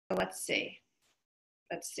let's see.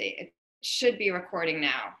 It should be recording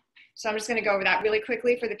now. So I'm just going to go over that really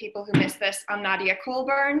quickly for the people who missed this. I'm Nadia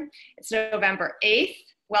Colburn. It's November 8th.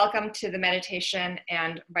 Welcome to the meditation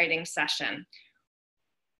and writing session.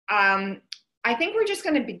 I think we're just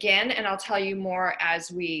going to begin, and I'll tell you more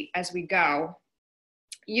as we go.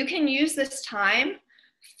 You can use this time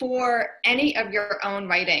for any of your own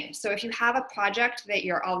writing. So if you have a project that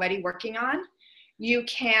you're already working on, you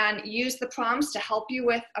can use the prompts to help you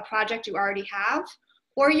with a project you already have,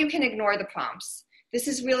 or you can ignore the prompts. This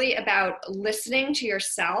is really about listening to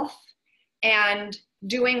yourself and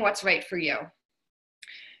doing what's right for you.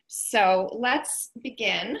 So let's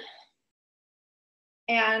begin,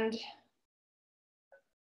 and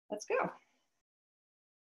let's go.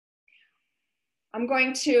 I'm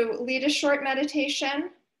going to lead a short meditation,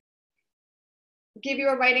 give you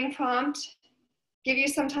a writing prompt, give you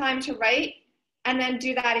some time to write, and then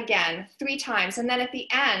do that again 3 times. And then at the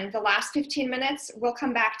end, the last 15 minutes, we'll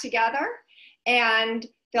come back together and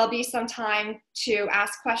there'll be some time to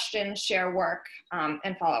ask questions, share work,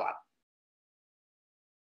 and follow up.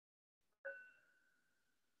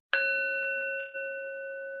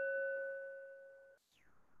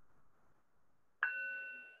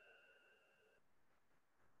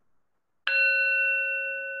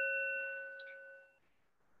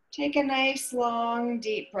 Take a nice, long,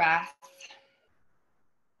 deep breath.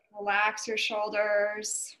 Relax your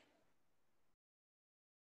shoulders.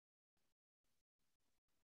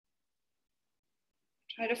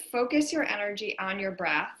 Try to focus your energy on your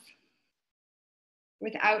breath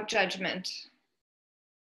without judgment.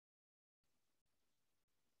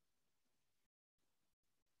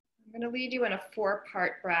 I'm going to lead you in a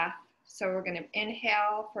 4-part breath. So we're going to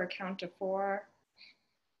inhale for a count of 4.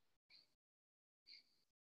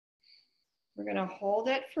 We're going to hold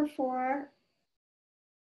it for 4.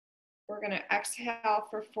 We're going to exhale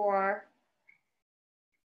for 4.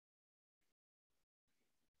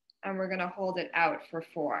 And we're going to hold it out for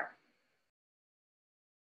 4.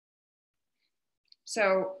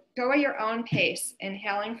 So go at your own pace,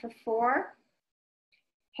 inhaling for 4,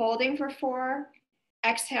 holding for 4,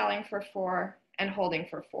 exhaling for 4, and holding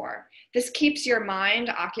for 4. This keeps your mind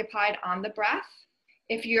occupied on the breath.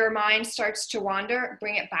 If your mind starts to wander,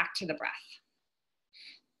 bring it back to the breath.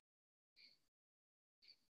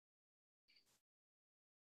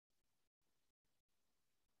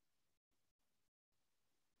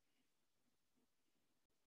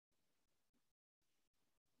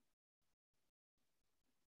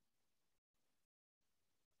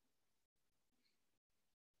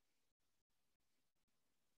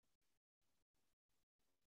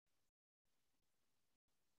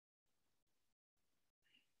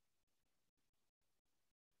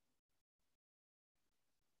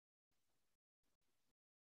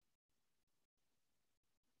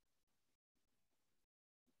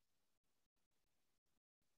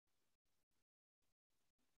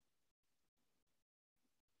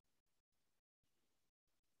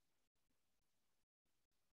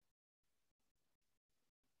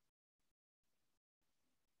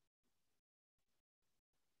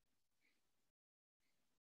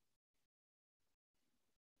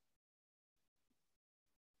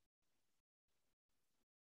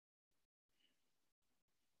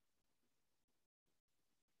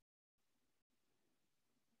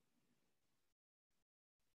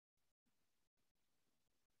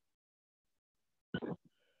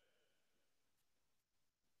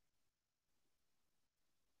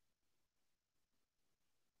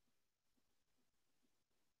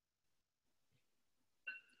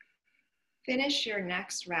 Finish your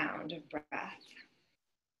next round of breath.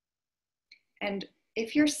 And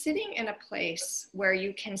if you're sitting in a place where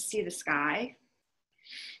you can see the sky,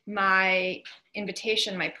 my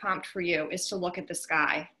invitation, my prompt for you is to look at the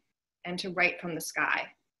sky and to write from the sky.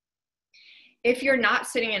 If you're not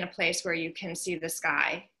sitting in a place where you can see the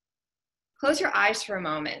sky, close your eyes for a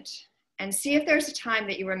moment and see if there's a time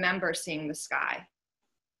that you remember seeing the sky.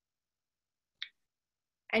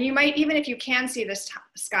 And you might, even if you can see the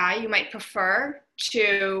sky, you might prefer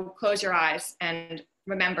to close your eyes and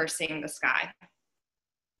remember seeing the sky.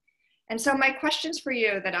 And so my questions for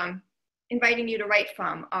you that I'm inviting you to write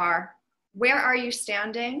from are, where are you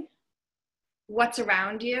standing? What's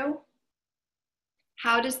around you?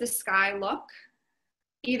 How does the sky look,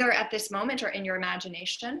 either at this moment or in your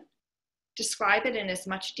imagination? Describe it in as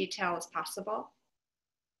much detail as possible.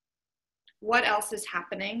 What else is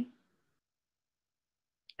happening?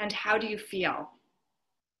 And how do you feel?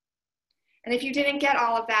 And if you didn't get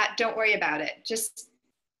all of that, don't worry about it. Just,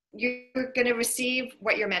 you're going to receive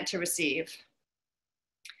what you're meant to receive.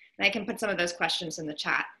 And I can put some of those questions in the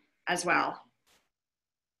chat as well.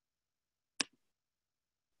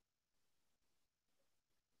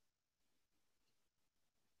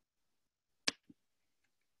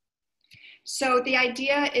 So the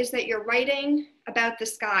idea is that you're writing about the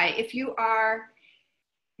sky. If you are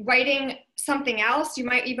writing something else, you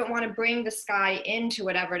might even want to bring the sky into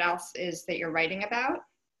whatever it else is that you're writing about.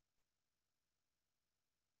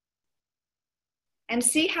 And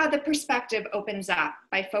see how the perspective opens up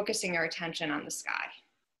by focusing your attention on the sky.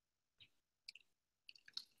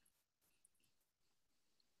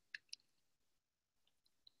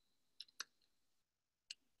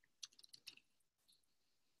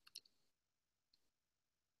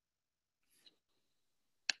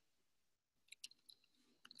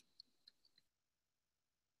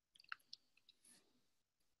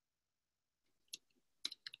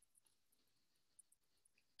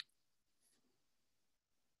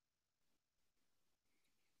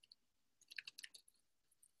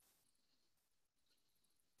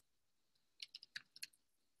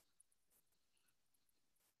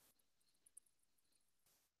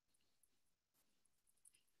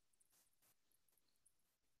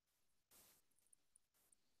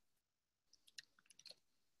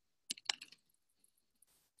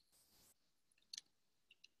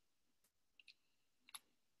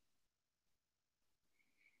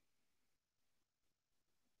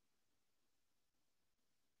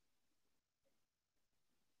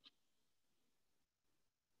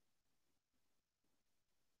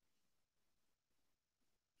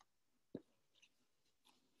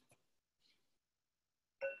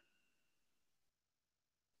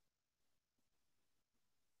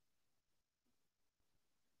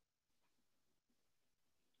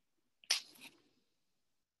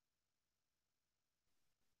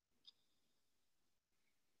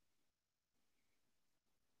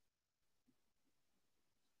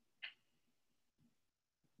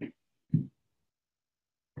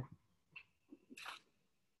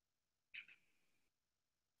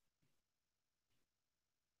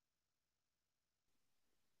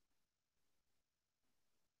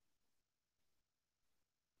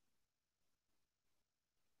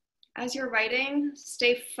 As you're writing,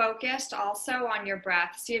 stay focused also on your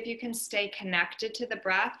breath. See if you can stay connected to the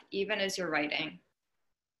breath even as you're writing.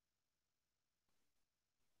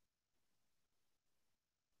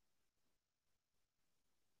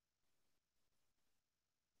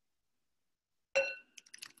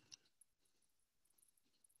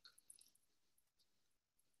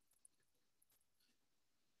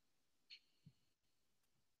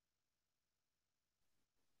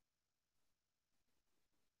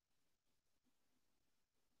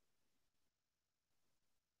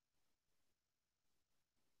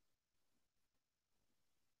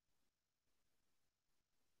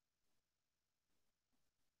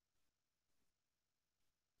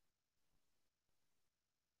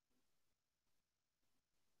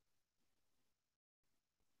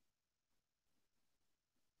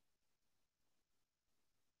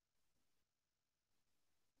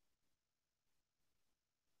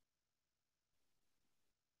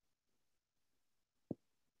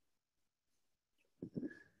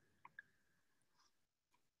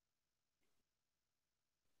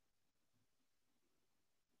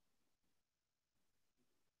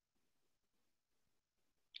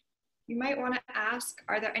 You might want to ask,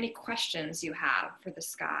 are there any questions you have for the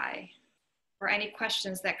sky or any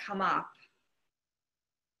questions that come up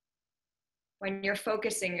when you're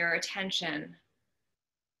focusing your attention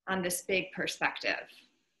on this big perspective?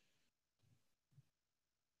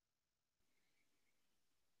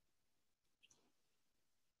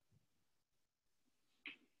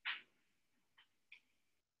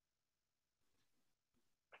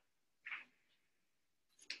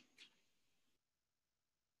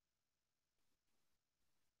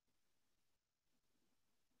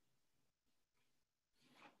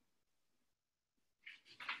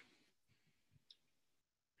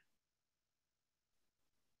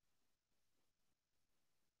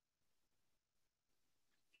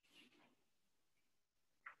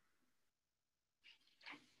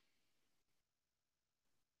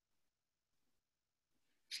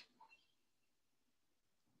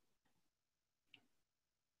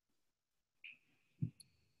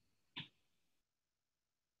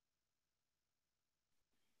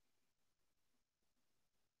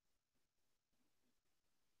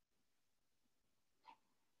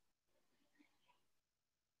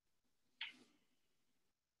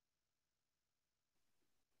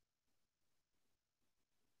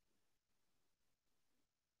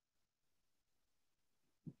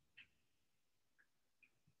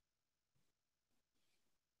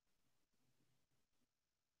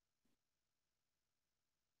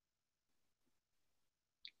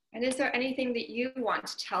 And is there anything that you want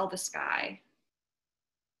to tell the sky?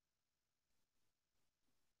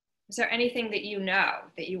 Is there anything that you know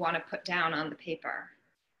that you want to put down on the paper?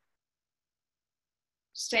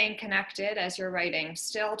 Staying connected as you're writing,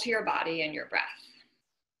 still to your body and your breath.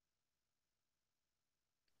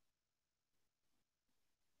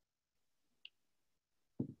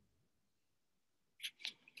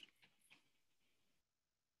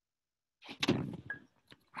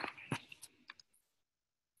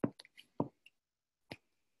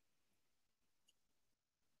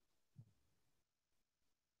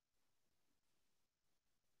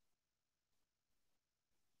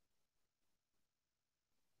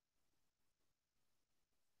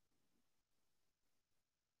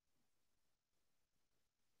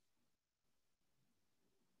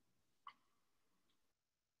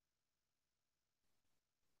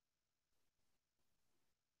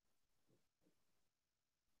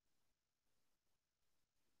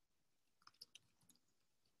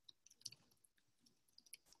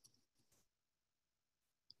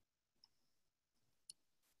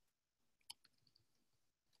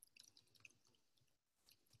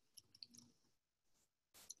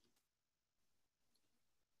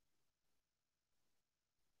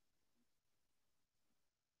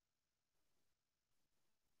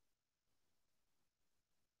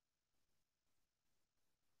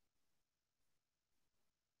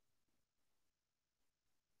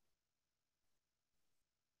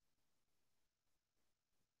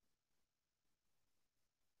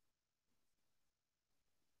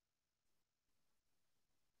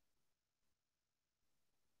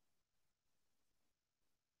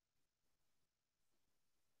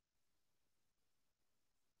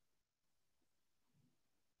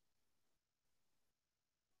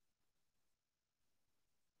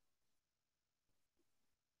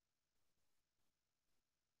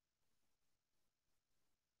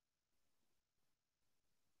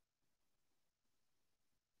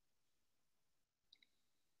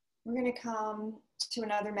 We're going to come to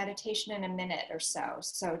another meditation in a minute or so.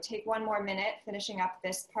 So take one more minute finishing up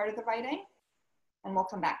this part of the writing, and we'll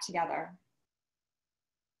come back together.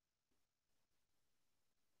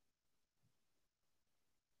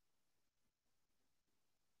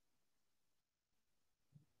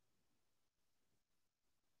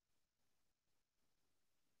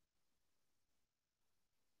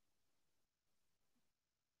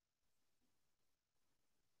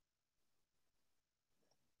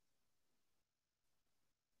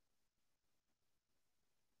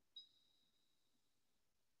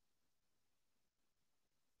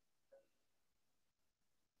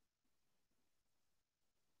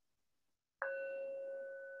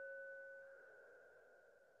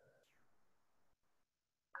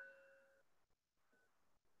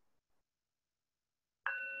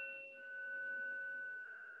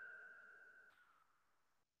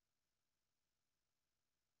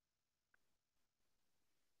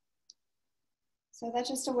 So that's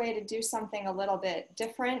just a way to do something a little bit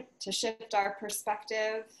different, to shift our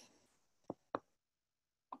perspective,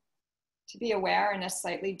 to be aware in a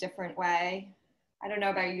slightly different way. I don't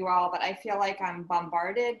know about you all, but I feel like I'm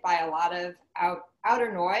bombarded by a lot of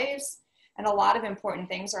outer noise, and a lot of important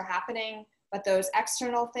things are happening, but those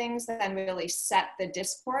external things then really set the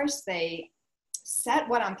discourse. They set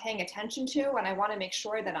what I'm paying attention to, and I want to make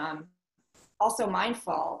sure that I'm also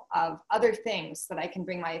mindful of other things that I can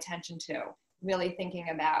bring my attention to, really thinking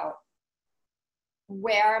about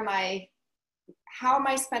how am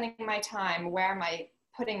I spending my time, where am I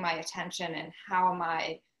putting my attention, and how am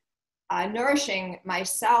I nourishing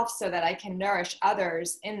myself so that I can nourish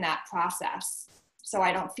others in that process, so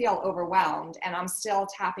I don't feel overwhelmed and I'm still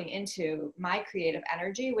tapping into my creative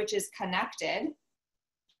energy, which is connected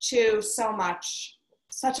to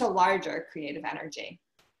such a larger creative energy.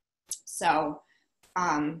 So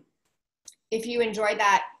if you enjoyed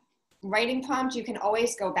that writing prompt, you can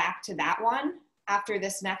always go back to that one after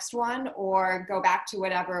this next one, or go back to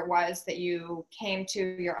whatever it was that you came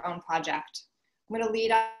to your own project. I'm going to lead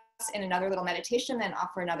us in another little meditation, then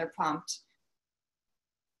offer another prompt.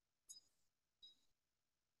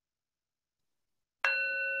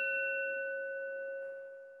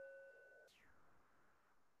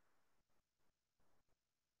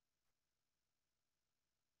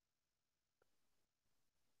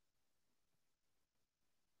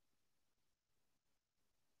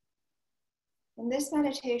 In this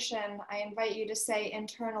meditation, I invite you to say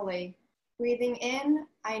internally, breathing in,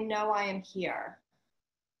 I know I am here.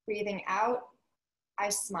 Breathing out, I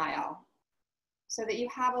smile. So that you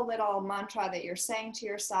have a little mantra that you're saying to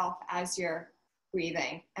yourself as you're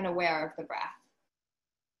breathing and aware of the breath.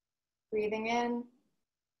 Breathing in,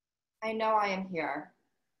 I know I am here.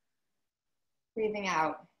 Breathing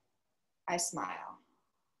out, I smile.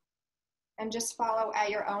 and just follow at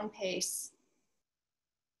your own pace.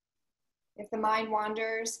 If the mind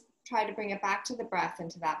wanders, try to bring it back to the breath and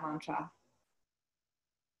to that mantra.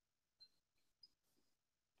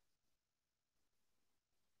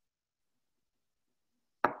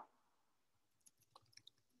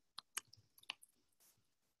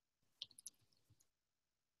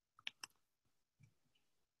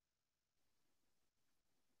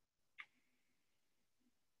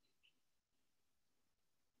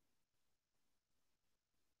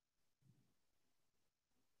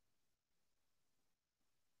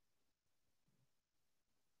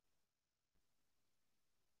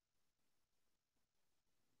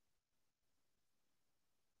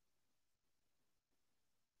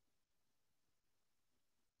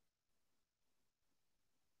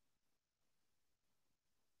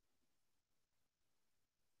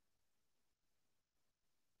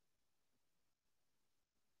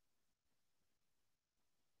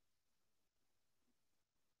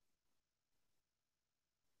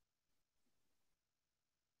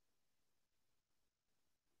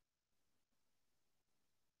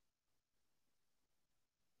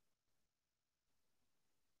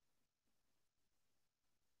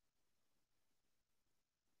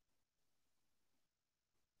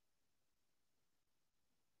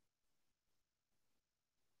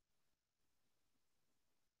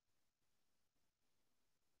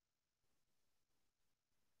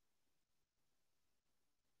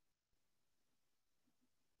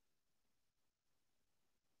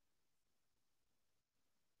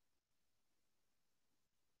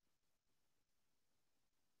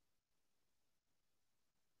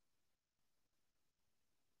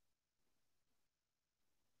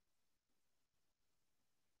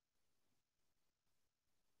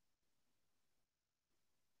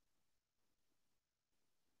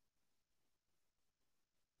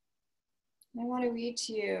 I want to read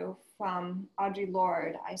to you from Audre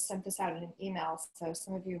Lorde. I sent this out in an email, so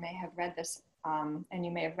some of you may have read this, and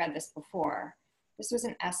you may have read this before. This was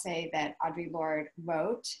an essay that Audre Lorde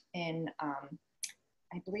wrote in,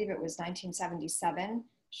 I believe it was 1977.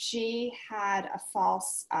 She had a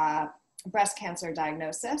false breast cancer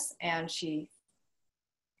diagnosis, and she,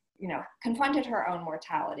 confronted her own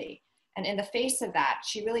mortality. And in the face of that,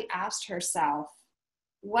 she really asked herself,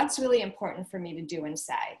 what's really important for me to do and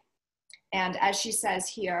say? And as she says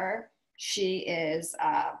here, she is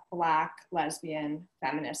a Black, lesbian,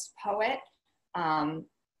 feminist poet,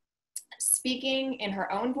 speaking in her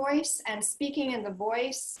own voice and speaking in the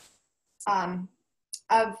voice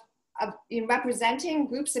of representing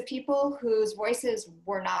groups of people whose voices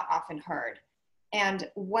were not often heard. And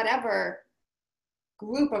whatever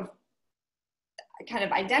group of kind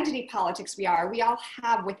of identity politics we are, we all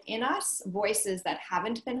have within us voices that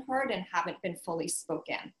haven't been heard and haven't been fully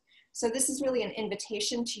spoken. So this is really an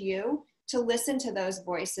invitation to you to listen to those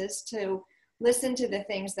voices, to listen to the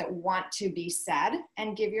things that want to be said,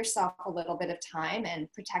 and give yourself a little bit of time and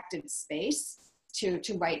protected space to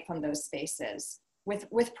write from those spaces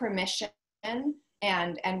with permission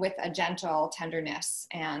and with a gentle tenderness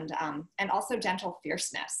and also gentle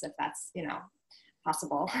fierceness, if that's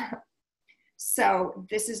possible. So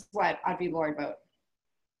this is what Audre Lorde wrote.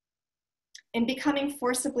 In becoming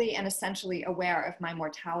forcibly and essentially aware of my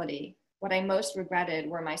mortality, what I most regretted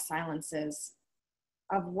were my silences.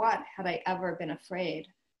 Of what had I ever been afraid?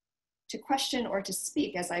 To question or to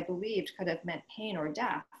speak, as I believed, could have meant pain or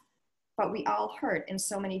death, but we all hurt in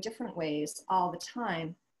so many different ways all the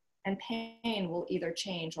time, and pain will either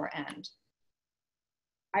change or end.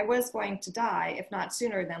 I was going to die, if not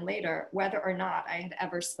sooner than later, whether or not I had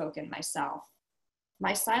ever spoken myself.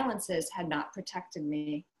 My silences had not protected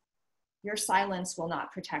me. Your silence will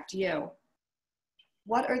not protect you.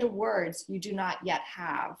 What are the words you do not yet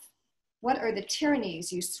have? What are the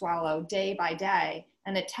tyrannies you swallow day by day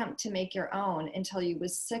and attempt to make your own until you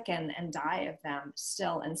would sicken and die of them,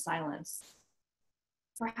 still in silence?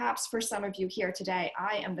 Perhaps for some of you here today,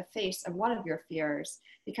 I am the face of one of your fears,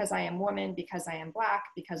 because I am woman, because I am Black,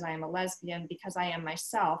 because I am a lesbian, because I am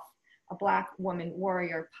myself, a Black woman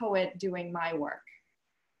warrior poet doing my work.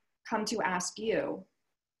 Come to ask you,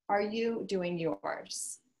 are you doing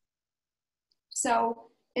yours? So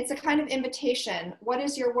it's a kind of invitation. What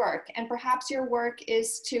is your work? And perhaps your work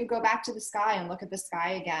is to go back to the sky and look at the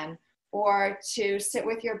sky again, or to sit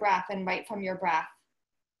with your breath and write from your breath.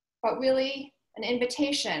 But really, an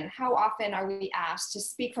invitation. How often are we asked to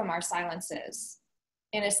speak from our silences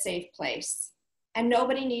in a safe place? And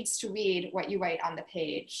nobody needs to read what you write on the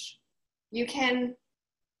page. You can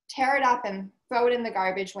tear it up and throw it in the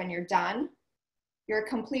garbage when you're done. You're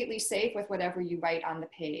completely safe with whatever you write on the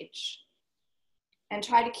page. And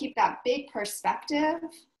try to keep that big perspective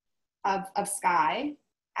of sky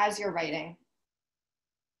as you're writing,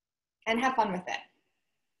 and have fun with it.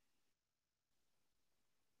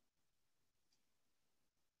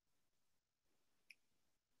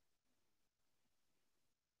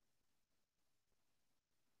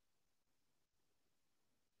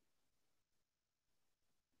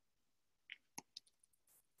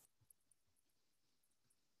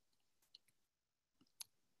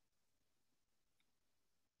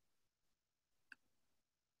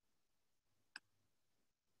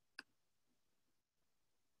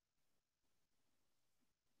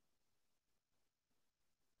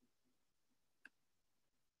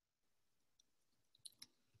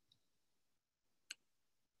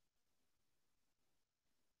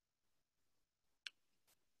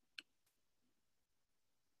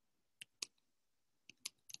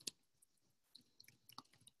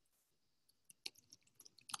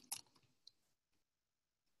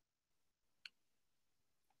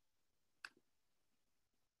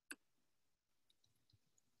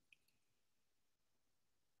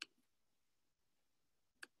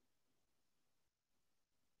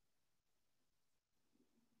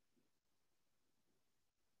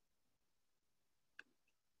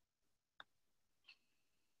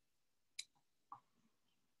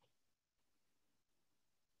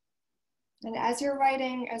 And as you're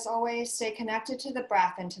writing, as always, stay connected to the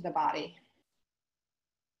breath and to the body.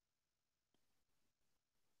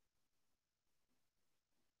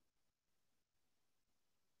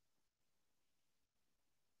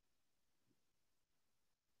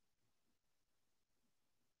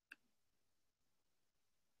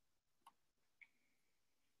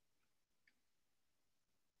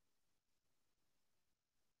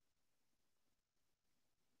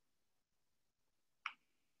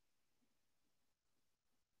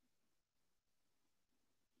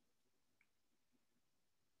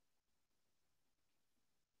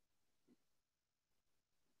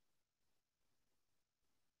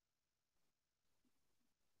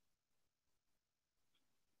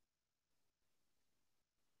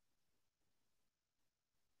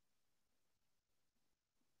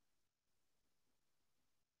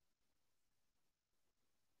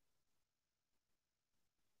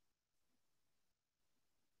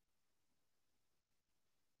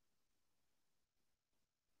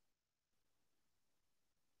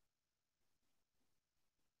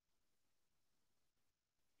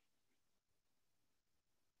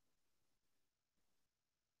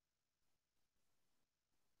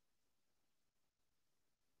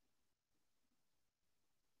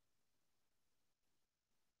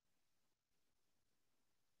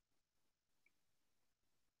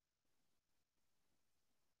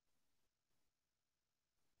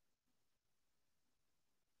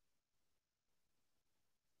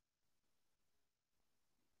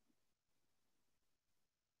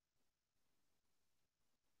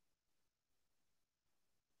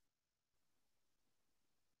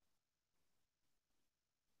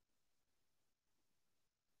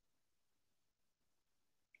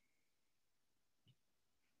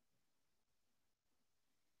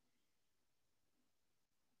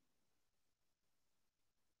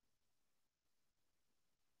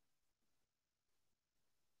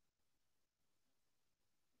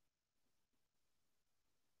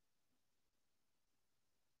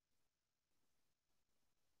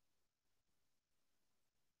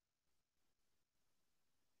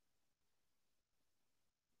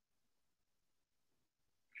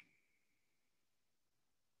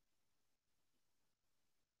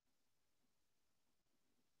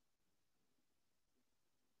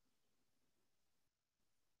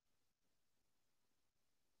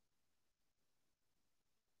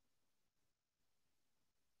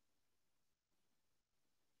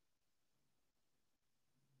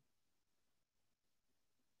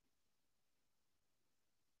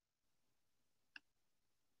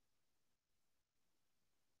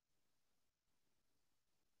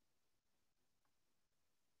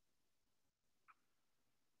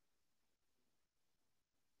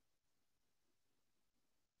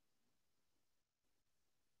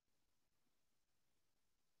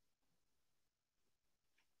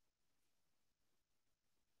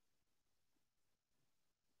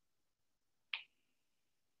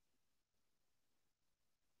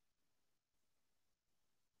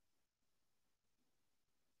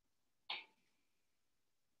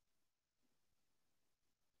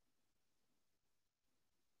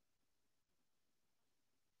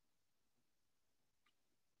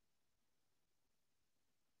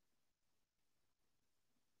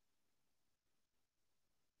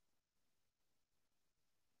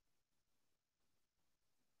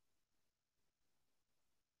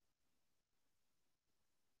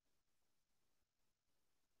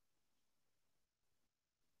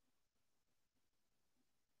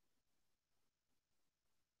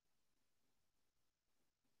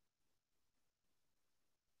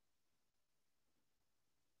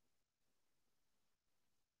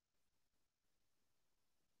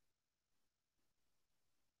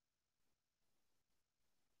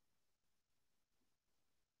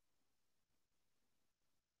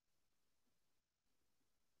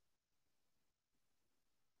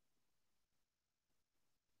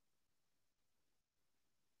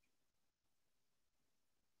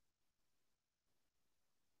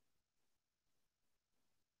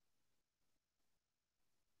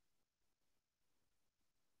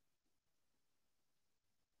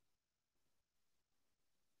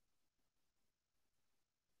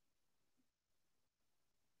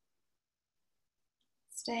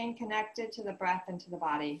 Staying connected to the breath and to the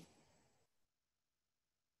body.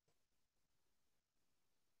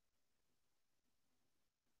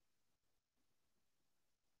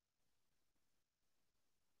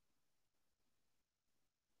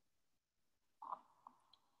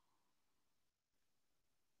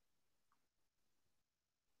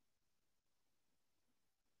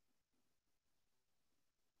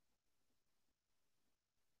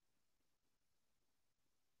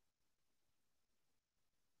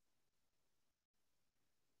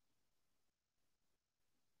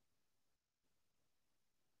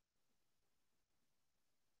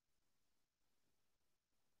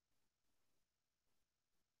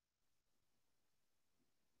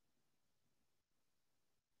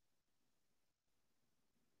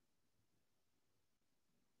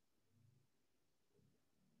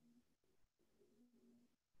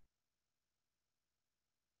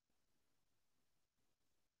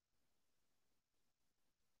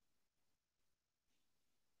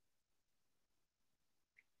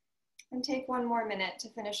 And take one more minute to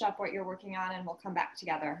finish up what you're working on, and we'll come back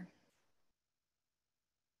together.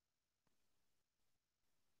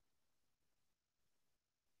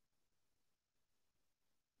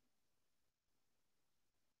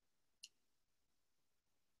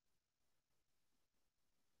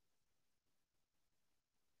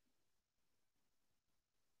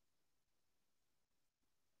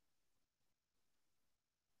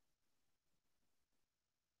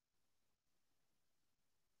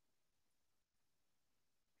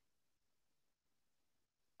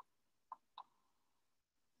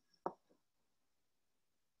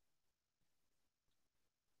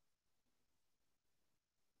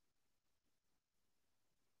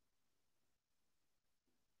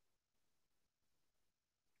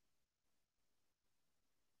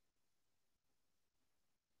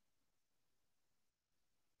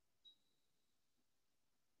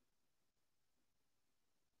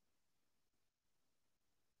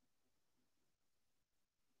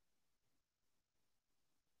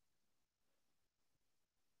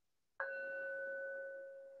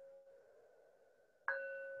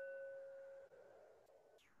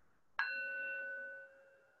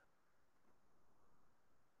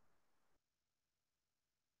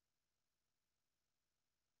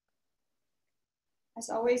 As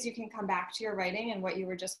always, you can come back to your writing and what you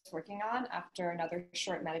were just working on after another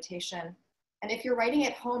short meditation. And if you're writing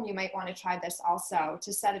at home, you might want to try this also,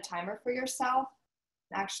 to set a timer for yourself,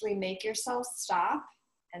 actually make yourself stop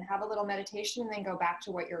and have a little meditation and then go back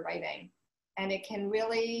to what you're writing. And it can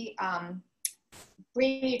really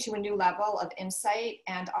bring you to a new level of insight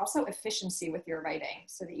and also efficiency with your writing,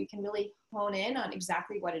 so that you can really hone in on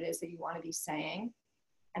exactly what it is that you want to be saying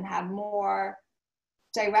and have more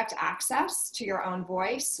direct access to your own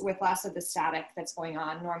voice with less of the static that's going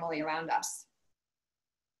on normally around us.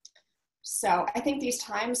 So I think these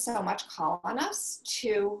times so much call on us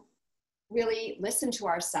to really listen to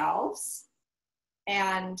ourselves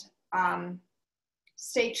and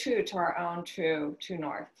stay true to our own true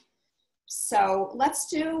north. So let's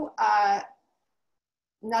do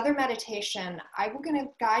another meditation. I'm going to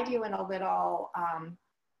guide you in a little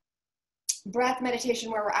breath meditation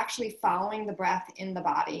where we're actually following the breath in the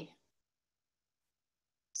body.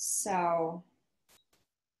 So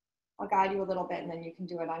I'll guide you a little bit and then you can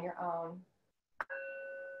do it on your own.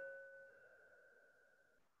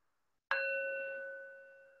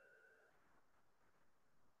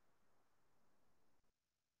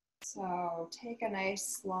 So take a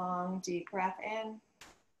nice long deep breath in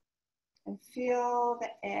and feel the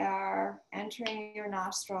air entering your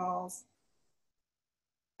nostrils.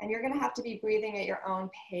 And you're going to have to be breathing at your own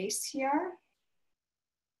pace here,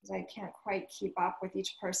 because I can't quite keep up with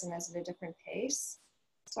each person as at a different pace.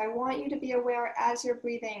 So I want you to be aware as you're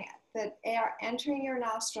breathing, the air entering your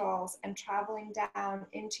nostrils and traveling down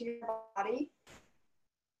into your body,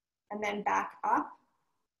 and then back up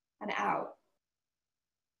and out.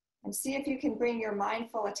 And see if you can bring your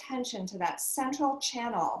mindful attention to that central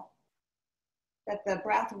channel that the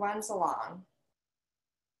breath runs along,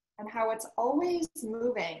 and how it's always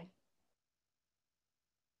moving.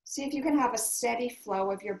 See if you can have a steady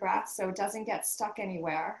flow of your breath so it doesn't get stuck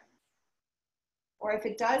anywhere. Or if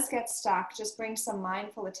it does get stuck, just bring some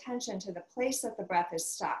mindful attention to the place that the breath is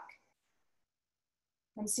stuck.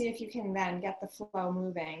 And see if you can then get the flow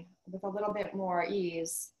moving with a little bit more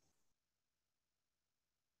ease,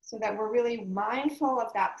 so that we're really mindful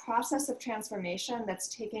of that process of transformation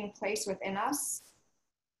that's taking place within us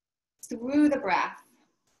through the breath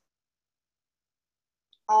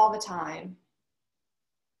all the time.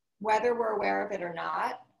 Whether we're aware of it or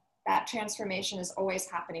not, that transformation is always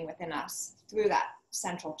happening within us through that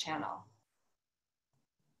central channel.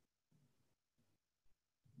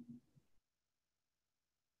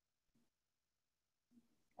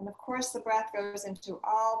 And of course, the breath goes into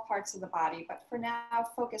all parts of the body, but for now,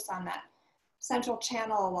 focus on that central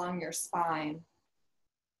channel along your spine,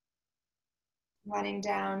 running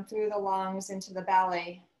down through the lungs into the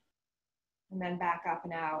belly, and then back up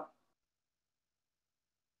and out.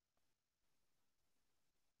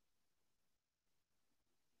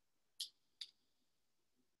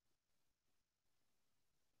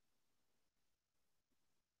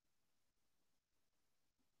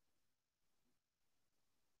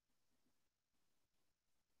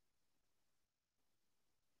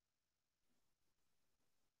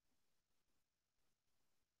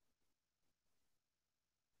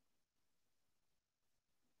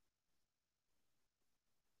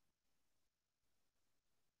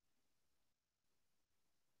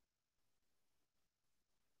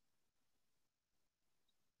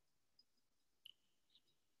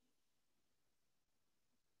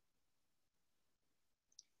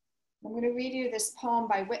 I'm going to read you this poem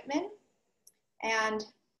by Whitman, and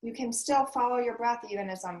you can still follow your breath even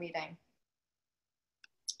as I'm reading.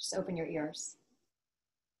 Just open your ears.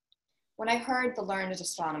 When I heard the learned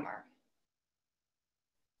astronomer.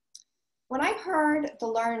 When I heard the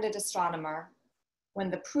learned astronomer, when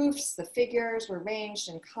the proofs, the figures were ranged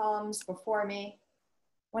in columns before me,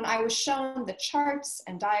 when I was shown the charts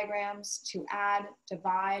and diagrams to add,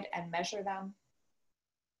 divide, and measure them,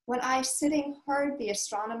 when I sitting heard the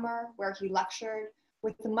astronomer where he lectured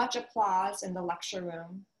with much applause in the lecture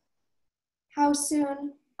room, how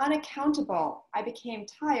soon, unaccountable, I became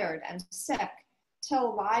tired and sick,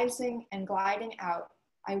 till rising and gliding out,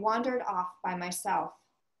 I wandered off by myself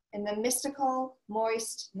in the mystical,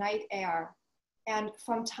 moist night air, and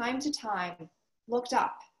from time to time looked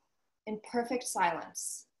up in perfect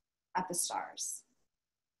silence at the stars.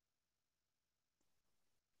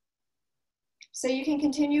 So you can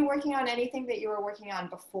continue working on anything that you were working on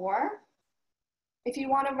before. If you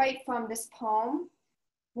want to write from this poem,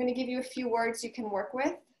 I'm going to give you a few words you can work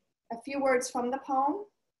with, a few words from the poem,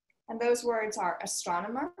 and those words are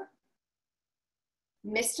astronomer,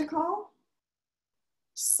 mystical,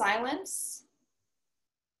 silence,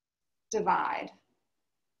 divide.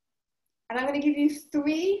 And I'm going to give you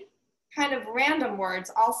 3 kind of random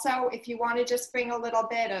words also if you want to just bring a little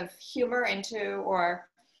bit of humor into or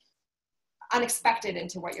unexpected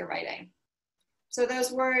into what you're writing. So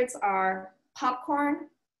those words are popcorn,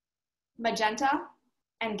 magenta,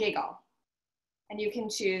 and giggle. And you can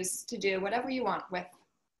choose to do whatever you want with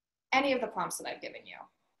any of the prompts that I've given you.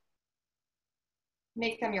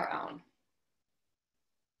 Make them your own.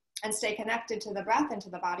 And stay connected to the breath and to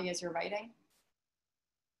the body as you're writing.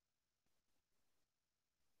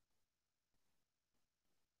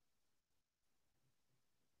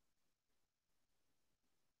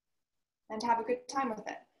 And have a good time with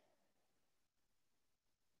it.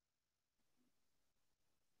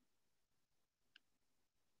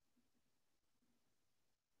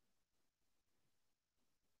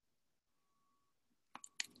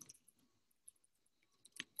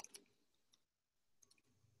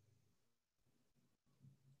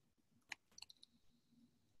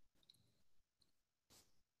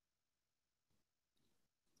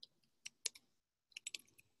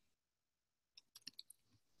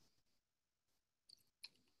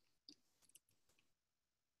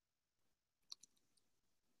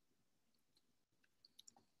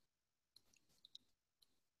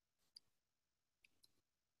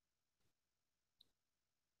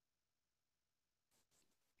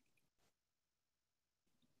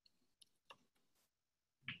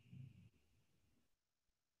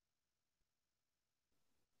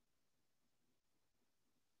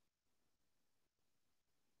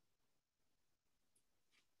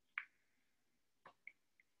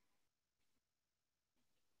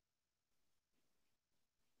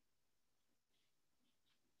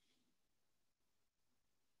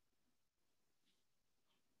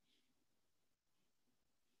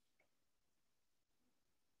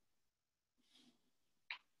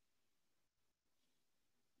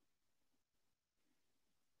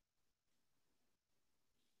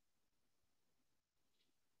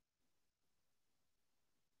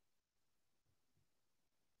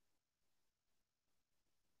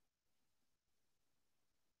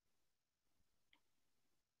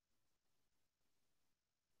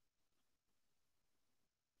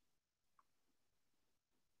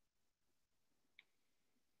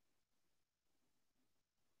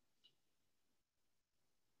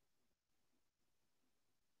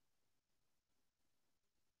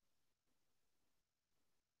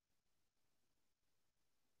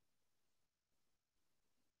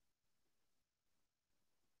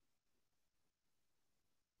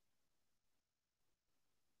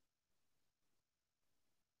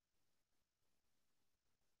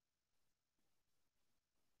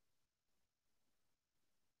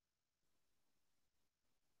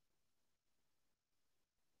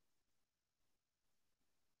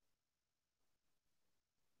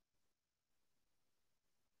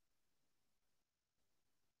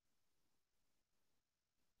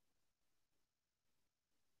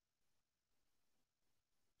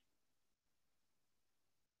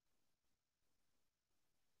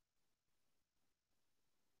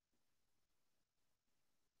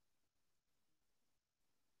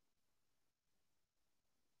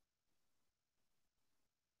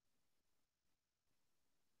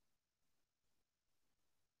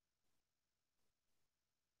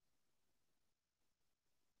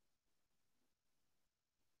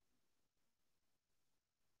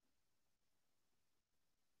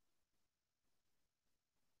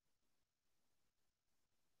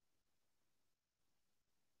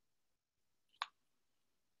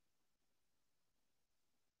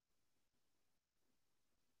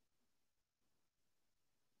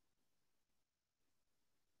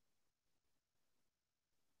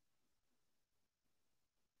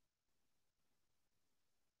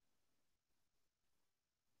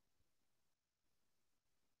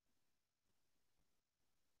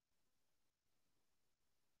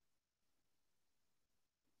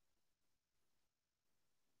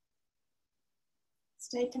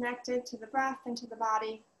 Stay connected to the breath and to the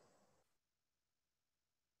body.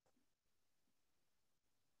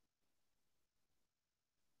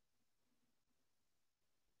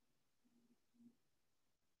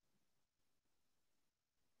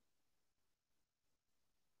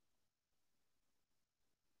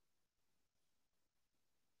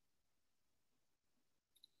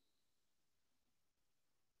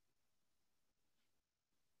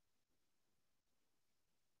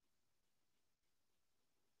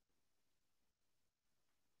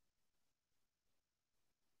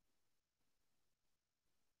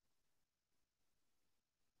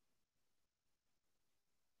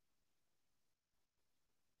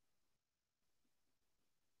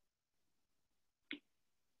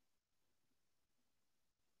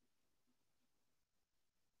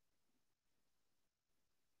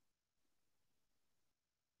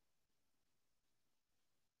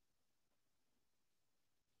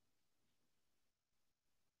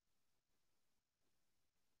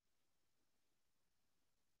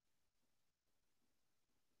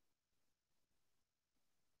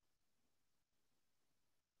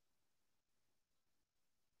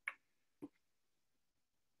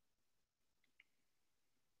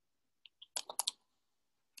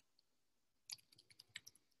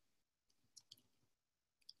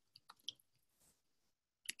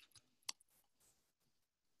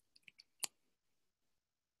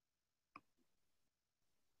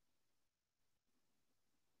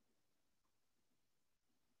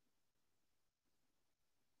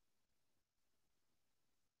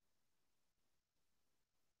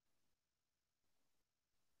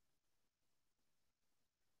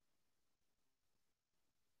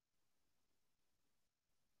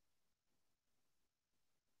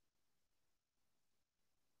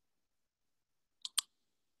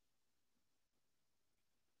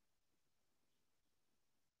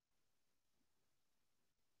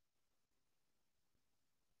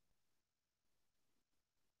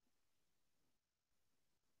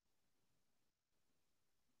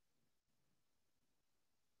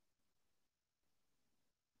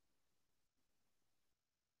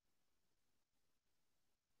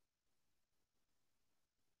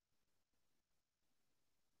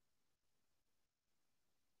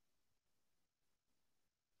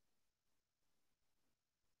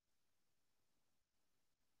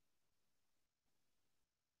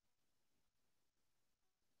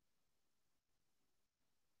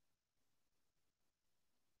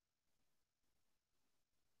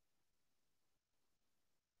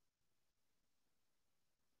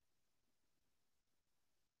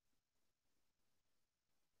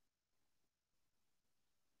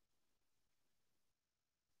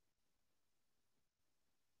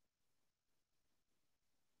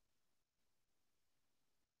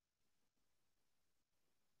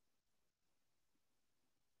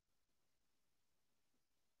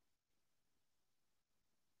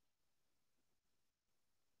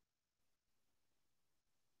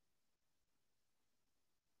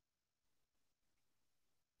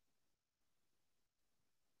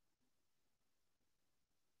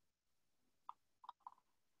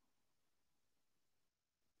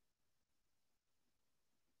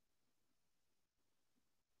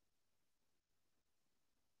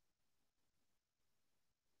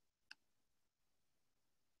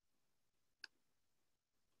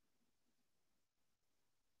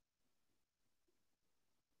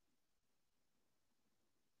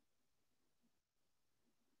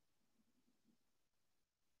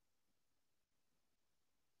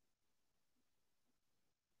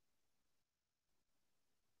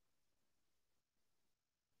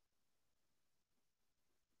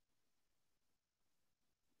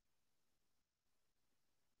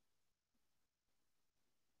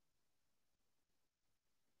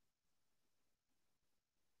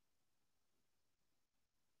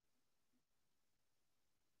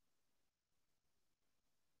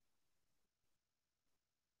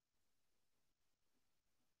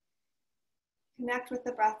 Connect with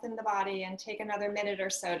the breath and the body and take another minute or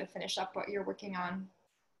so to finish up what you're working on.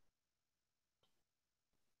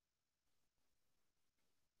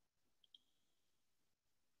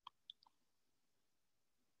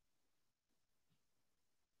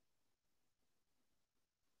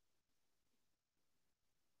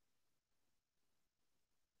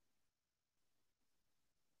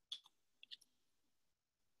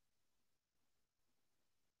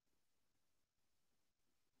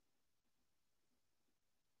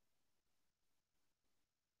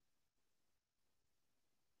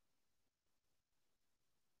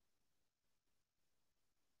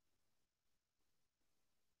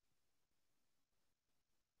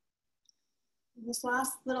 This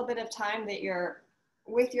last little bit of time that you're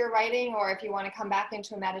with your writing, or if you want to come back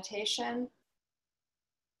into a meditation,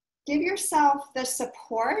 give yourself the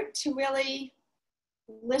support to really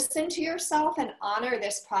listen to yourself and honor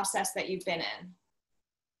this process that you've been in.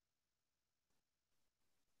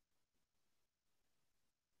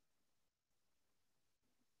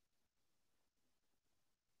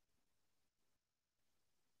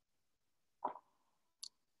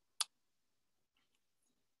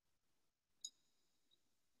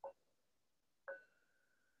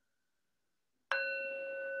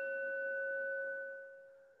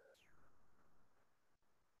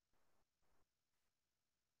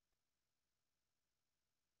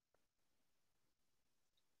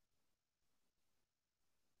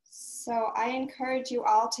 So I encourage you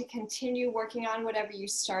all to continue working on whatever you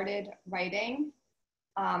started writing.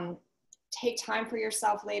 Take time for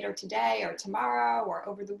yourself later today or tomorrow or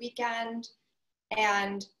over the weekend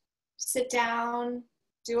and sit down,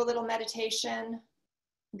 do a little meditation,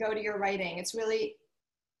 go to your writing. It's really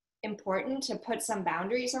important to put some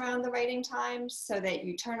boundaries around the writing times so that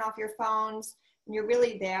you turn off your phones and you're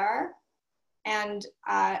really there. And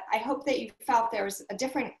I hope that you felt there was a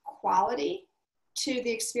different quality to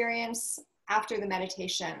the experience after the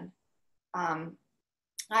meditation. I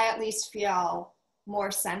at least feel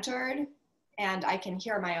more centered and I can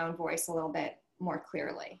hear my own voice a little bit more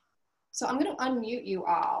clearly. So I'm going to unmute you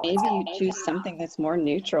all. Maybe you choose something that's more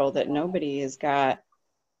neutral that nobody has got.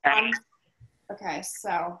 Okay,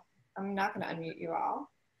 so I'm not going to unmute you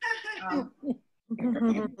all.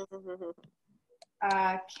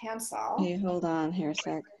 Cancel. Hey, hold on here a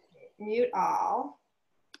sec. Mute all.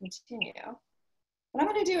 Continue. What I'm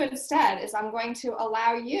going to do instead is I'm going to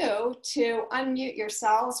allow you to unmute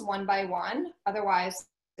yourselves one by one. Otherwise,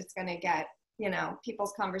 it's going to get, you know,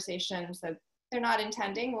 people's conversations that they're not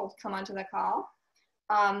intending will come onto the call.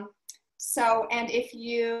 And if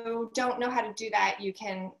you don't know how to do that, you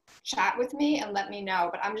can chat with me and let me know.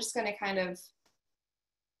 But I'm just going to kind of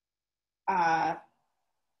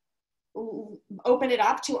open it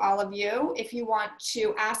up to all of you. If you want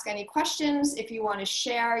to ask any questions, if you want to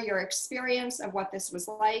share your experience of what this was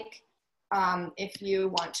like, if you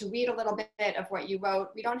want to read a little bit of what you wrote,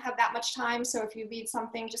 we don't have that much time. So if you read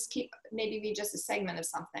something, maybe read just a segment of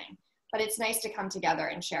something. But it's nice to come together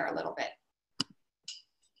and share a little bit.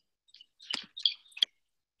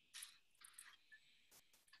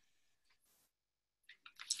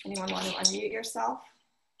 Anyone want to unmute yourself?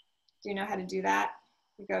 Do you know how to do that?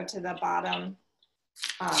 You go to the bottom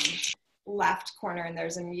left corner and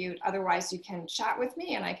there's a mute. Otherwise, you can chat with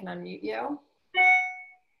me and I can unmute you.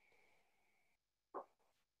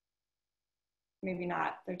 Maybe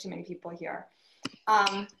not. There are too many people here.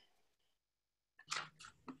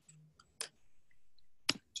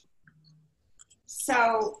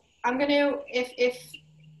 So I'm going to,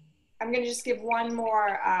 I'm going to just give one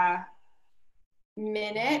more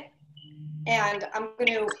minute. And I'm going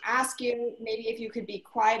to ask you, maybe if you could be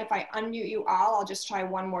quiet, if I unmute you all, I'll just try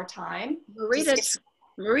one more time. Marita,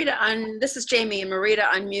 this is Jamie, and Marita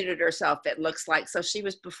unmuted herself, it looks like, so she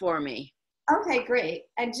was before me. Okay, great.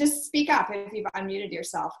 And just speak up if you've unmuted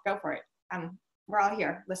yourself. Go for it. We're all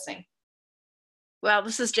here listening. Well,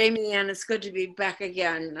 this is Jamie, and it's good to be back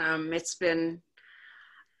again. It's been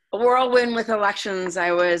a whirlwind with elections.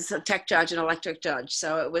 I was a tech judge and electric judge,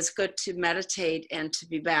 so it was good to meditate and to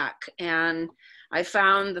be back. And I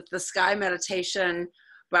found that the sky meditation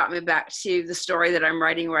brought me back to the story that I'm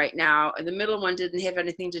writing right now. And the middle one didn't have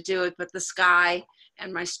anything to do with it, but the sky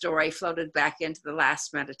and my story floated back into the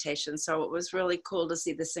last meditation. So it was really cool to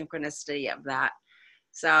see the synchronicity of that.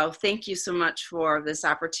 So thank you so much for this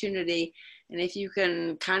opportunity. And if you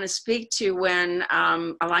can kind of speak to when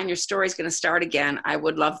Align Your Story is going to start again, I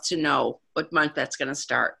would love to know what month that's going to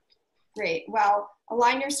start. Great. Well,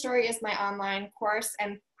 Align Your Story is my online course.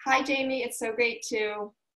 And hi, Jamie. It's so great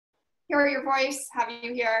to hear your voice, have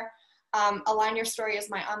you here. Align Your Story is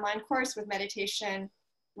my online course with meditation,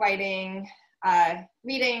 writing,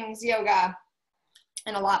 readings, yoga,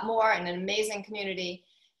 and a lot more, and an amazing community.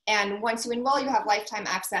 And once you enroll, you have lifetime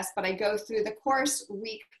access, but I go through the course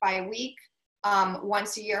week by week,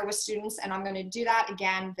 once a year with students, and I'm going to do that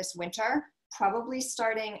again this winter, probably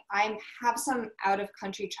starting, I have some out of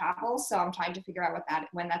country travel, so I'm trying to figure out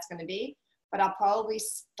when that's going to be, but I'll probably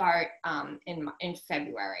start in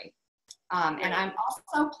February. And I'm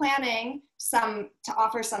also planning to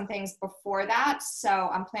offer some things before that. So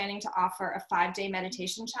I'm planning to offer a 5-day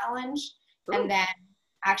meditation challenge. Ooh. And then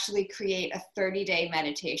actually create a 30-day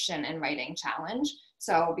meditation and writing challenge.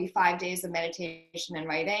 So it'll be 5 days of meditation and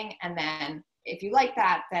writing. And then if you like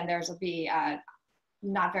that, then there'll be a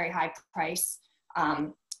not very high price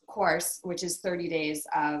course, which is 30 days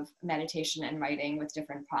of meditation and writing with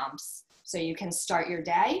different prompts. So you can start your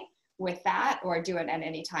day with that or do it at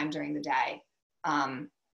any time during the day.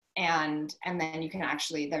 And then you can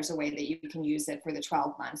actually, there's a way that you can use it for the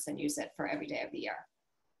 12 months and use it for every day of the year.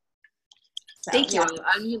 So, Thank you. yeah.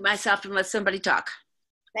 I'll unmute myself and let somebody talk.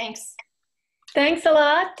 Thanks. Thanks a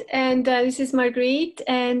lot. And this is Marguerite,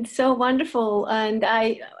 and so wonderful. And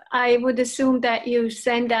I would assume that you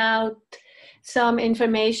send out some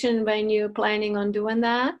information when you're planning on doing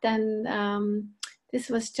that. And this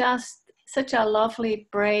was just such a lovely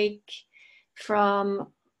break from,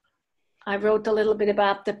 I wrote a little bit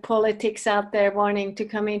about the politics out there wanting to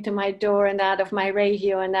come into my door and out of my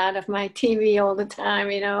radio and out of my TV all the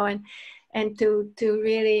time, you know, and to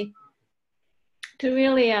really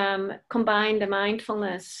combine the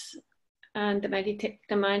mindfulness and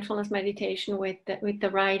the mindfulness meditation with the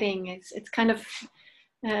writing. It's kind of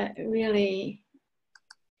really,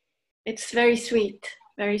 it's very sweet,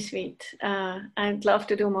 very sweet. I'd love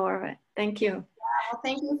to do more of it. Thank you. Well,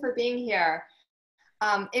 thank you for being here.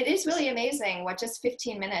 It is really amazing what just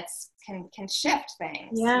 15 minutes can shift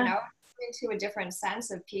things, you know, into a different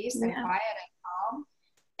sense of peace and quiet and calm.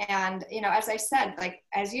 And, you know, as I said, like,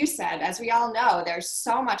 as you said, as we all know, there's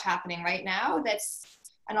so much happening right now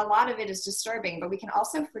and a lot of it is disturbing, but we can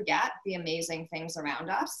also forget the amazing things around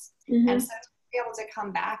us. Mm-hmm. And so to be able to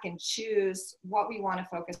come back and choose what we want to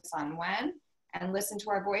focus on when, and listen to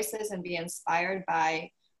our voices and be inspired by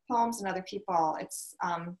poems and other people, it's,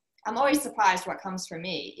 I'm always surprised what comes from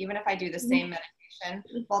me, even if I do the same meditation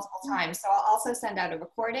multiple times. So I'll also send out a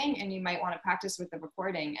recording, and you might want to practice with the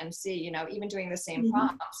recording and see, you know, even doing the same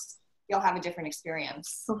prompts, you'll have a different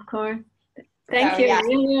experience. Of course. Thank you. Yeah.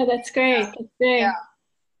 Yeah, that's great. That's great. Yeah.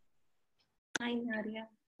 Hi, Nadia.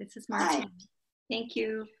 This is Martina. Thank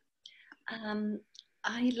you.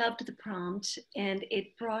 I loved the prompt, and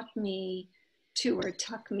it brought me to, or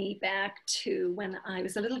took me back to when I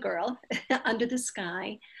was a little girl under the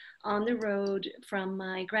sky on the road from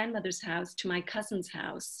my grandmother's house to my cousin's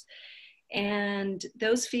house. And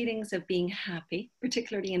those feelings of being happy,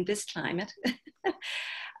 particularly in this climate,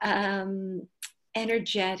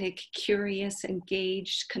 energetic, curious,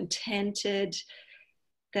 engaged, contented,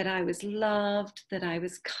 that I was loved, that I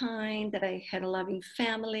was kind, that I had a loving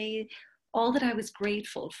family, all that I was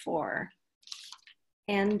grateful for.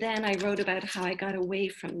 And then I wrote about how I got away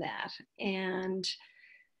from that.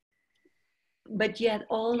 But yet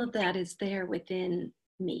all of that is there within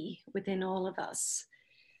me, within all of us.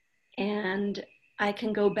 And I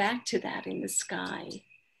can go back to that in the sky.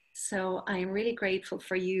 So I'm really grateful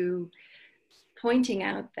for you pointing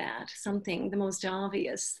out that something, the most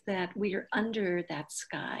obvious, that we are under that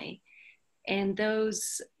sky. And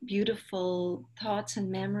those beautiful thoughts and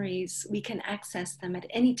memories, we can access them at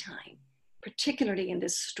any time, particularly in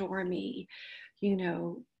this stormy, you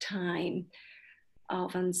know, time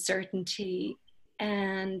of uncertainty.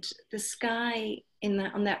 And the sky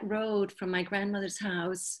on that road from my grandmother's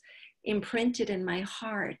house imprinted in my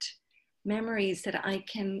heart memories that I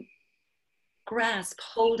can grasp,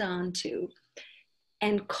 hold on to,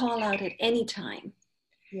 and call out at any time.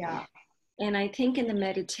 Yeah. And I think in the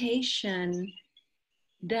meditation,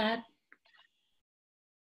 that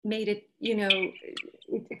made it, you know,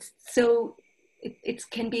 it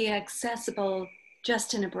can be accessible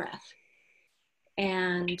just in a breath.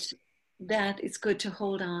 And that is good to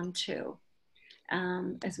hold on to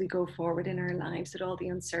as we go forward in our lives with all the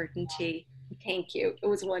uncertainty. Thank you. It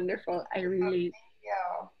was wonderful. I really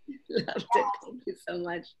loved it. Thank you so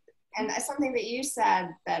much. And something that you said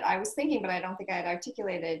that I was thinking, but I don't think I had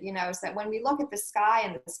articulated, you know, is that when we look at the sky,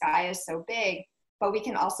 and the sky is so big, but we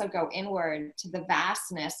can also go inward to the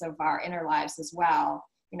vastness of our inner lives as well.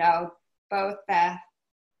 You know, both the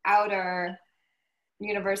outer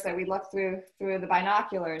universe that we look through the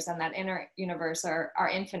binoculars and that inner universe are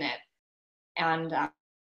infinite and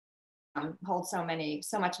hold so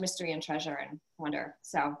much mystery and treasure and wonder.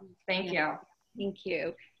 So thank you. Thank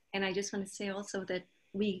you. And I just want to say also that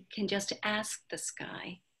we can just ask the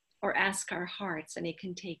sky or ask our hearts, and it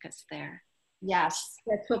can take us there. Yes.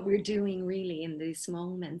 That's what we're doing really in these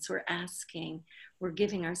moments. We're asking, we're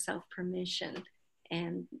giving ourselves permission.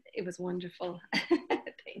 And it was wonderful.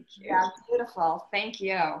 Thank you. Yeah, beautiful. Thank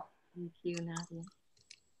you. Thank you, Nadia.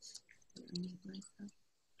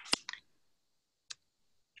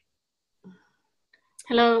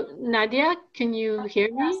 Hello, Nadia, can you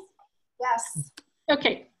hear me? Yes.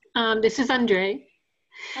 Okay, this is Andre.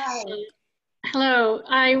 Hi. Hello,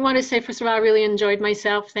 I want to say, first of all, I really enjoyed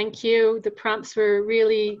myself. Thank you. The prompts were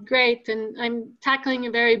really great, and I'm tackling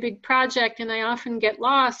a very big project, and I often get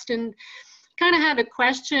lost and kind of had a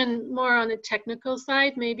question more on the technical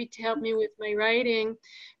side, maybe to help me with my writing.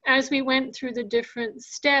 As we went through the different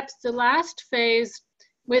steps, the last phase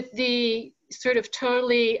with the sort of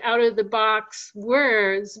totally out of the box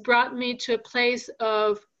words brought me to a place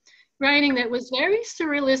of writing that was very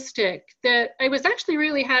surrealistic, that I was actually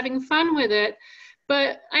really having fun with it,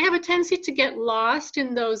 but I have a tendency to get lost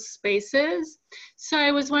in those spaces. So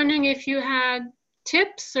I was wondering if you had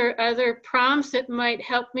tips or other prompts that might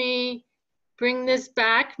help me bring this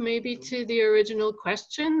back maybe to the original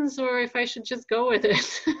questions, or if I should just go with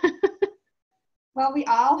it. Well, we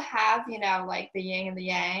all have, you know, like the yin and the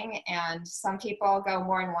yang, and some people go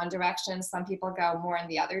more in one direction, some people go more in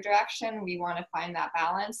the other direction. We want to find that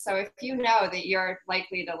balance. So if you know that you're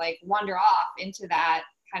likely to like wander off into that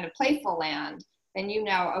kind of playful land, then you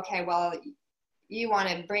know, okay, well, you want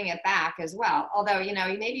to bring it back as well. Although, you know,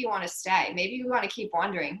 maybe you want to stay, maybe you want to keep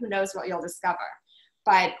wandering, who knows what you'll discover.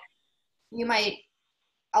 But you might,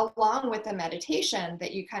 along with the meditation,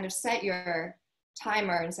 that you kind of set your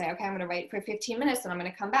timer and say, okay, I'm going to write for 15 minutes and I'm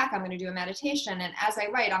going to come back, I'm going to do a meditation. And as I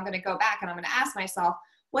write, I'm going to go back and I'm going to ask myself,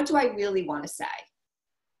 what do I really want to say?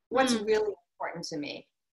 What's really important to me?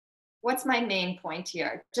 What's my main point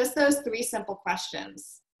here? Just those 3 simple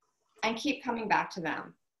questions, and keep coming back to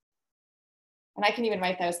them. And I can even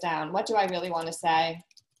write those down. What do I really want to say?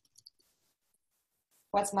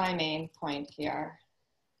 What's my main point here?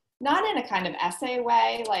 Not in a kind of essay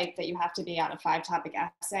way, like that you have to be on a 5-topic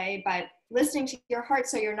essay, but listening to your heart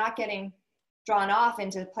so you're not getting drawn off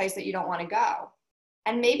into a place that you don't want to go.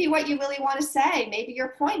 And maybe what you really want to say, maybe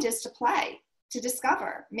your point is to play, to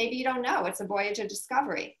discover. Maybe you don't know, it's a voyage of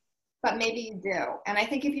discovery, but maybe you do. And I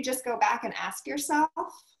think if you just go back and ask yourself,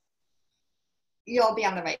 you'll be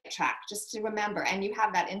on the right track, just to remember. And you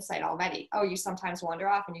have that insight already. Oh, you sometimes wander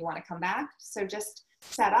off and you want to come back. So just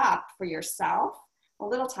set up for yourself a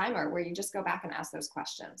little timer where you just go back and ask those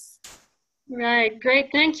questions. Right, great,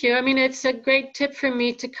 thank you. I mean, it's a great tip for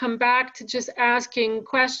me to come back to just asking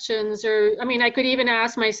questions, or, I mean, I could even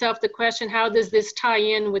ask myself the question, how does this tie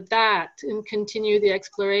in with that, and continue the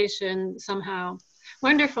exploration somehow.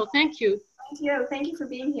 Wonderful, thank you. Thank you. Thank you for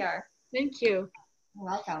being here. Thank you. You're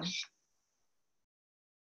welcome.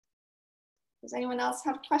 Does anyone else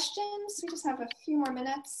have questions? We just have a few more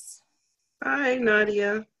minutes. Hi,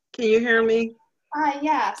 Nadia. Can you hear me? Hi,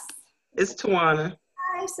 yes. It's Tawana.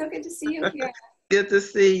 Hi, so good to see you here. Good to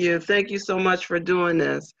see you. Thank you so much for doing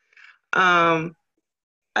this. I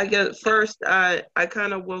guess first, I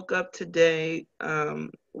kind of woke up today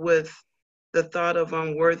with the thought of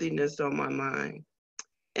unworthiness on my mind.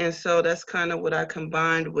 And so that's kind of what I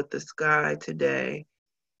combined with the sky today.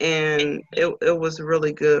 And it was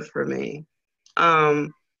really good for me.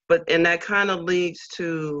 And that kind of leads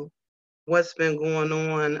to what's been going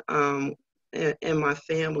on in my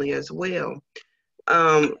family as well.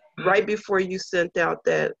 Right before you sent out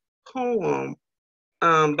that poem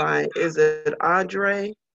by, is it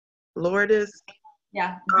Audre Lourdes?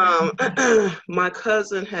 Yeah. My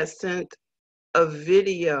cousin has sent a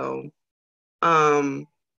video on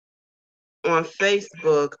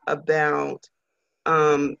Facebook about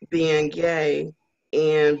being gay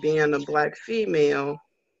and being a Black female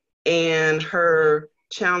and her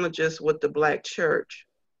challenges with the Black church.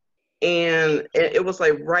 And it was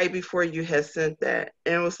like right before you had sent that.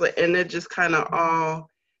 And it was like, and it just kind of all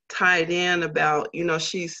tied in about, you know,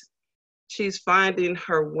 she's finding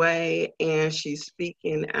her way and she's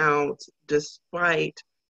speaking out despite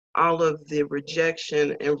all of the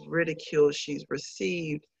rejection and ridicule she's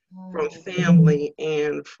received from family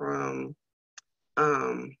and from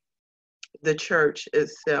the church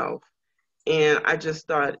itself. And I just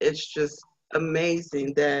thought it's just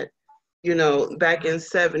amazing that, you know, back in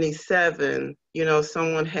 '77, you know,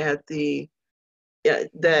 someone had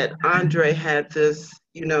that Andre had this,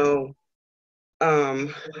 you know,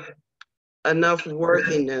 enough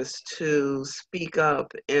worthiness to speak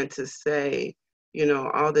up and to say, you know,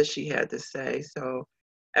 all that she had to say. So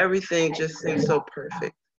everything just seems so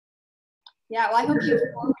perfect. Yeah, well, I hope you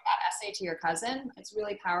forward that essay to your cousin. It's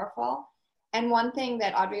really powerful. And one thing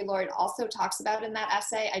that Audre Lorde also talks about in that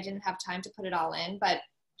essay, I didn't have time to put it all in, but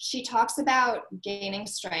she talks about gaining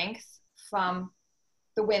strength from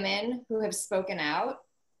the women who have spoken out,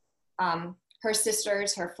 her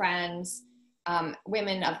sisters, her friends,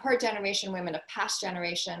 women of her generation, women of past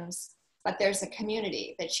generations, but there's a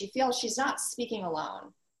community that she feels she's not speaking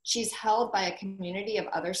alone. She's held by a community of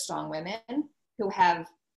other strong women who have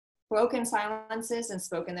broken silences and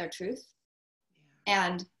spoken their truth.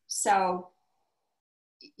 And so,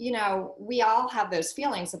 you know, we all have those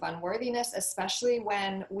feelings of unworthiness, especially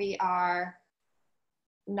when we are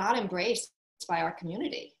not embraced by our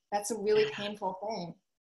community. That's a really painful thing.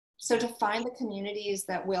 So to find the communities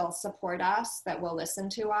that will support us, that will listen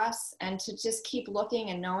to us, and to just keep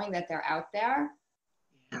looking and knowing that they're out there,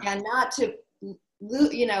 and not to,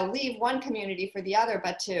 you know, leave one community for the other,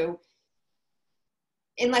 but to,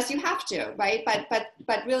 unless you have to, right?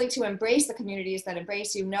 But really to embrace the communities that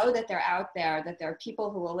embrace you, know that they're out there, that there are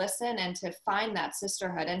people who will listen, and to find that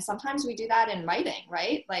sisterhood. And sometimes we do that in writing,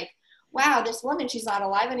 right? Like, wow, this woman, she's not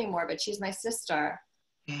alive anymore, but she's my sister.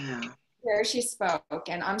 Yeah. Here she spoke,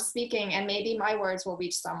 and I'm speaking, and maybe my words will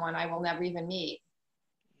reach someone I will never even meet.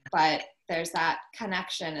 But there's that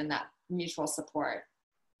connection and that mutual support.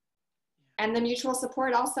 And the mutual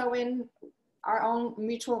support also in our own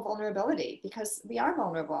mutual vulnerability, because we are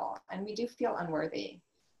vulnerable and we do feel unworthy,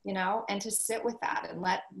 you know, and to sit with that and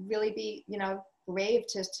really be, you know, brave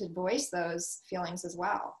to voice those feelings as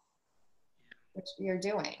well, which you're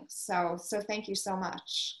doing. So thank you so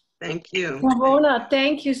much. Thank you. Ramona,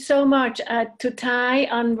 thank you so much. To tie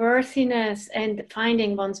unworthiness and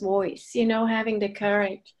finding one's voice, you know, having the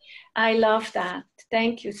courage. I love that.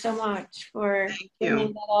 Thank you so much for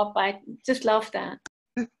bringing that up. I just love that.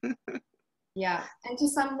 Yeah, and to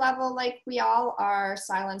some level, like, we all are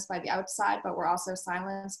silenced by the outside, but we're also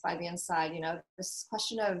silenced by the inside. You know, this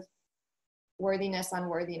question of worthiness,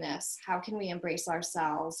 unworthiness, how can we embrace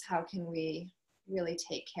ourselves? How can we really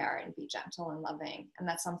take care and be gentle and loving? And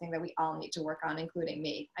that's something that we all need to work on, including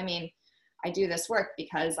me. I mean, I do this work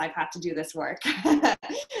because I've had to do this work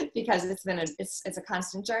because it's a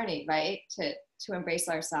constant journey, right? To embrace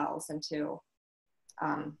ourselves and to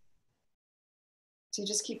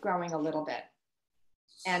just keep growing a little bit,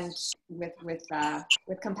 and with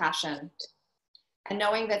compassion, and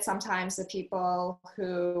knowing that sometimes the people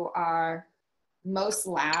who are most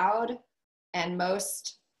loud and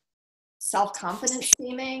most self-confident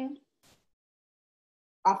seeming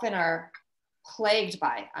often are plagued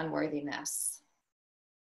by unworthiness,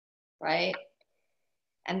 right?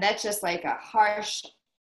 And that's just like a harsh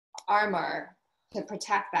armor to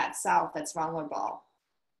protect that self that's vulnerable.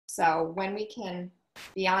 So when we can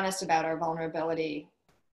be honest about our vulnerability,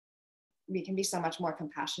 we can be so much more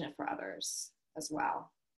compassionate for others as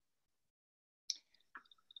well.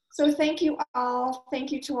 So thank you all.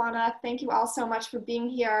 Thank you, Tawana. Thank you all so much for being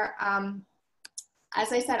here.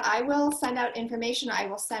 As I said, I will send out information. I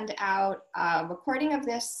will send out a recording of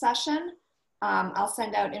this session. I'll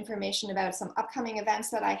send out information about some upcoming events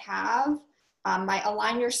that I have. My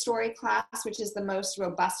Align Your Story class, which is the most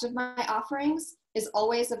robust of my offerings, is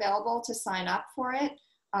always available to sign up for it.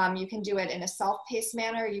 You can do it in a self-paced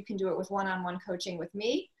manner. You can do it with one-on-one coaching with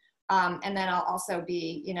me. And then I'll also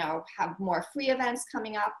be, you know, have more free events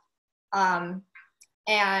coming up.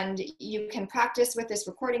 And you can practice with this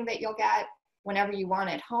recording that you'll get whenever you want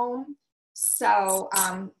at home. So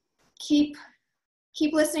keep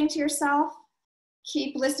listening to yourself.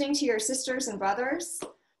 Keep listening to your sisters and brothers.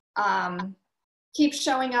 Keep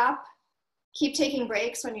showing up. Keep taking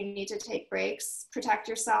breaks when you need to take breaks. Protect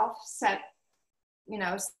yourself. Set, you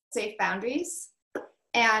know, safe boundaries.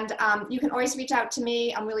 And you can always reach out to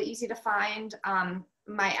me. I'm really easy to find.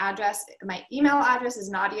 My email address is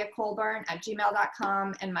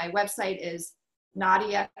nadiacolburn@gmail.com, and my website is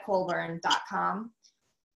nadiacolburn.com.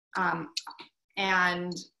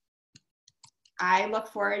 And I look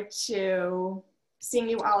forward to seeing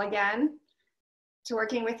you all again, to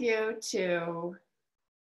working with you, to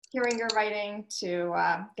hearing your writing, to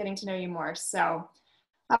getting to know you more. So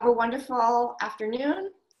have a wonderful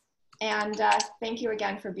afternoon, and thank you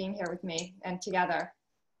again for being here with me and together.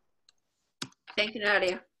 Thank you,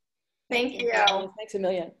 Nadia. Thank you. Thanks a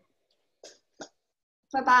million.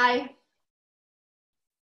 Bye-bye.